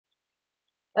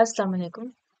Assalamu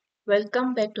alaikum.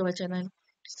 Welcome back to our channel.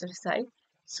 Side.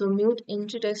 So mute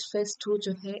entry test phase 2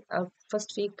 जो है अब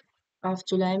first week of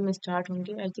July में start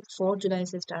होंगे। I think 4 जुलाई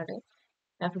से start है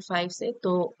या फिर 5 से।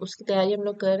 तो उसकी तैयारी हम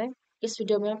लोग कर रहे हैं। इस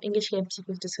वीडियो में हम इंग्लिश के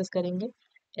एमसीक्यूज डिस्कस करेंगे।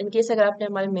 इन केस अगर आपने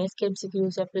हमारे मैथ्स के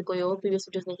एमसीक्यूज या फिर कोई और प्रीवियस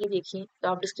वीडियोस नहीं देखी है तो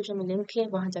आप डिस्क्रिप्शन में लिंक है,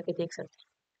 वहाँ जाके देख सकते हैं।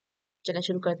 चलिए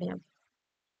शुरू करते हैं।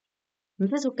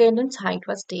 Mrs ओकेंडन's height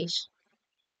was dash.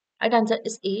 Right answer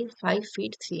is A, 5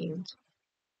 feet 3 inches.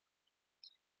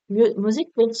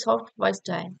 Music with soft voice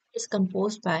style is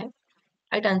composed by.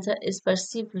 Right answer is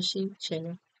Percy Bysshe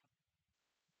Shelley.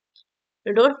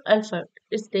 Rudolf Elphberg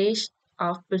is dash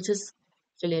of Princess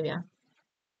Flavia.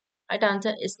 Right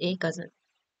answer is A cousin.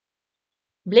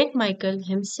 Blake Michael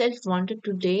himself wanted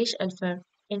to dash Elphberg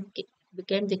and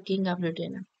became the King of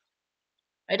Ruritania.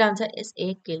 Right answer is A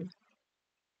kill.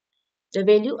 The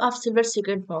value of silver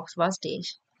cigarette box was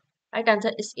dash. Right answer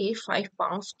is A 5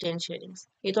 pounds 10 shillings.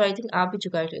 ये तो I think आप भी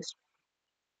चुका है test.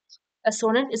 A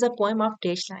sonnet is a poem of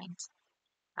dash lines.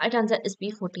 Right answer is B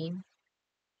 14.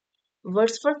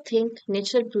 Wordsworth think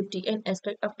natural beauty and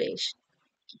aspect of dash.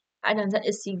 Right answer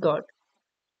is C God.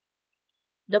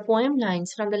 The poem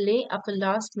lines from the lay of the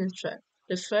Last Minstrel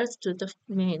refers to the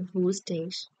man who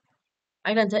stays.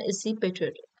 Right answer is C.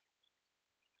 Patriotic.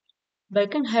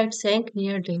 Birkenhead sank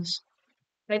near Daesh.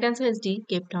 Right answer is D.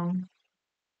 Cape Town.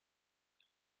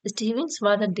 Stevens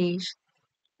was a Daesh.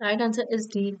 Right answer is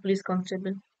D. Police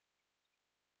Constable.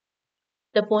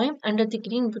 The poem Under the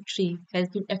Greenwood Tree has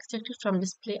been extracted from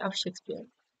this play of Shakespeare.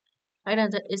 Right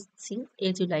answer is C.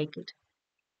 As You Like It.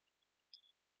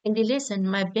 In the lesson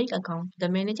My Bank Account, the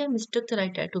manager mistook the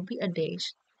writer to be a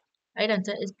Daesh. Right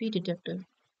answer is B. Detective.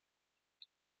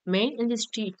 Man in the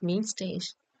street means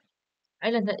Daesh.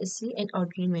 Right answer is C. An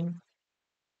ordinary man.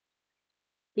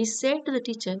 He said to the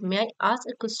teacher, "May I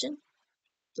ask a question?"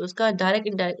 तो उसका direct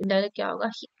indirect क्या होगा?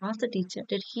 He asked the teacher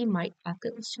that he might ask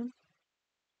a question.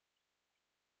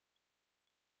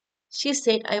 She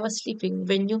said I was sleeping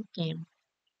when you came.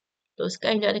 तो उसका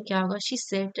indirect क्या होगा? She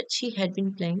said that she had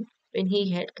been playing when he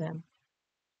had come.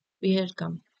 We had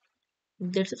come.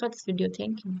 That's it for this video.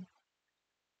 Thank you.